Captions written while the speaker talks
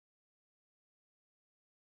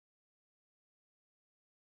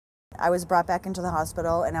I was brought back into the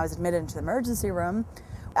hospital and I was admitted into the emergency room.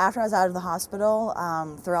 After I was out of the hospital,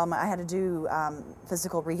 I had to do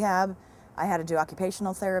physical rehab, I had to do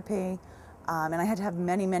occupational therapy, and I had to have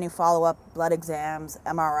many follow-up blood exams,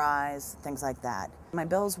 MRIs, things like that. My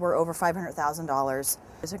bills were over $500,000.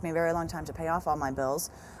 It took me a very long time to pay off all my bills.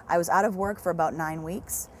 I was out of work for about 9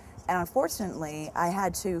 weeks, and unfortunately, I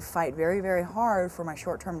had to fight very hard for my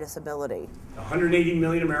short-term disability. 180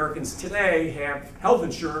 million Americans today have health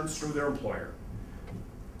insurance through their employer.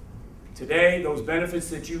 Today, those benefits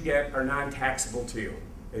that you get are non-taxable to you,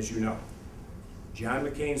 as you know. John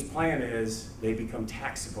McCain's plan is they become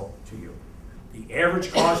taxable to you. The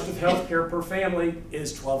average cost of health care per family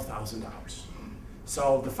is $12,000.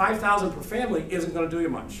 So the $5,000 per family isn't going to do you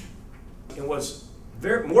much. And what's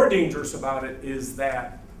more dangerous about it is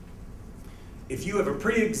that if you have a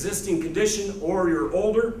pre-existing condition or you're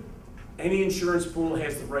older, any insurance pool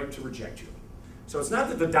has the right to reject you. So it's not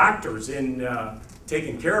that the doctor's in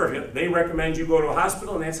taking care of you. They recommend you go to a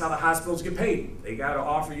hospital, and that's how the hospitals get paid. They got to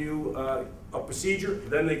offer you a procedure,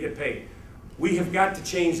 then they get paid. We have got to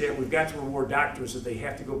change that. We've got to reward doctors that they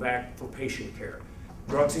have to go back for patient care.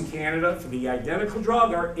 Drugs in Canada for the identical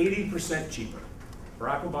drug are 80% cheaper.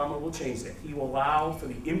 Barack Obama will change that. He will allow for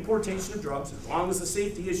the importation of drugs, as long as the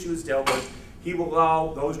safety issue is dealt with, he will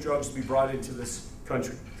allow those drugs to be brought into this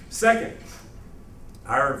country. Second,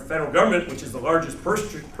 our federal government, which is the largest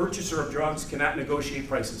purchaser of drugs, cannot negotiate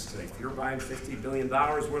prices today. If you're buying $50 billion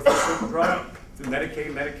worth of a certain drug through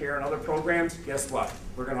Medicaid, Medicare, and other programs, guess what?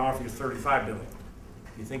 We're going to offer you $35 billion.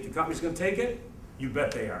 You think the company's going to take it? You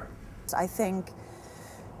bet they are. I think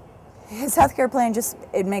his healthcare plan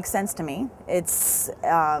it makes sense to me. And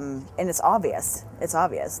it's obvious. It's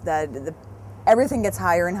obvious that everything gets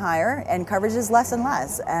higher and higher, and coverage is less and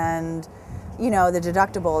less. And you know, the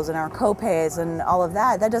deductibles and our co-pays and all of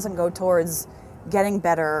that doesn't go towards getting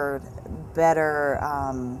better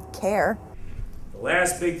care. The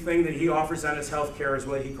last big thing that he offers on his health care is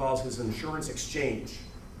what he calls his insurance exchange,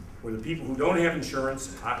 where the people who don't have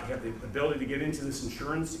insurance have the ability to get into this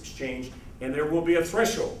insurance exchange, and there will be a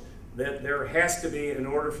threshold that there has to be in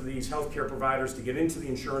order for these health care providers to get into the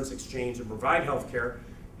insurance exchange and provide health care.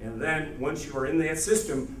 And then once you are in that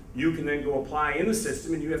system, you can then go apply in the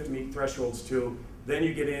system, and you have to meet thresholds too. Then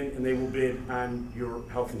you get in and they will bid on your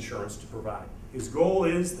health insurance to provide. His goal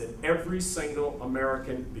is that every single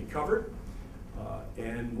American be covered.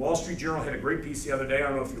 And Wall Street Journal had a great piece the other day. I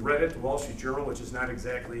don't know if you read it. The Wall Street Journal, which is not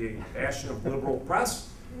exactly a bastion of liberal press,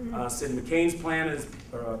 said McCain's plan is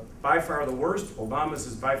by far the worst. Obama's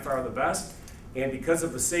is by far the best. And because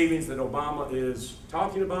of the savings that Obama is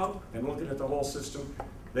talking about and looking at the whole system,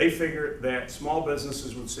 they figured that small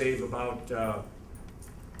businesses would save about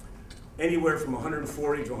anywhere from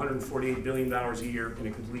 $140 to $148 billion a year, and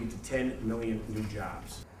it could lead to 10 million new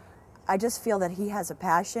jobs. I just feel that he has a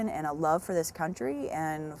passion and a love for this country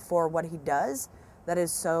and for what he does that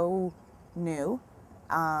is so new,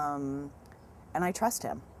 and I trust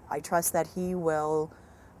him. I trust that he will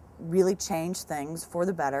really change things for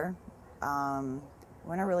the better.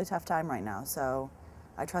 We're in a really tough time right now, so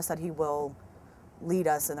I trust that he will lead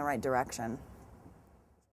us in the right direction.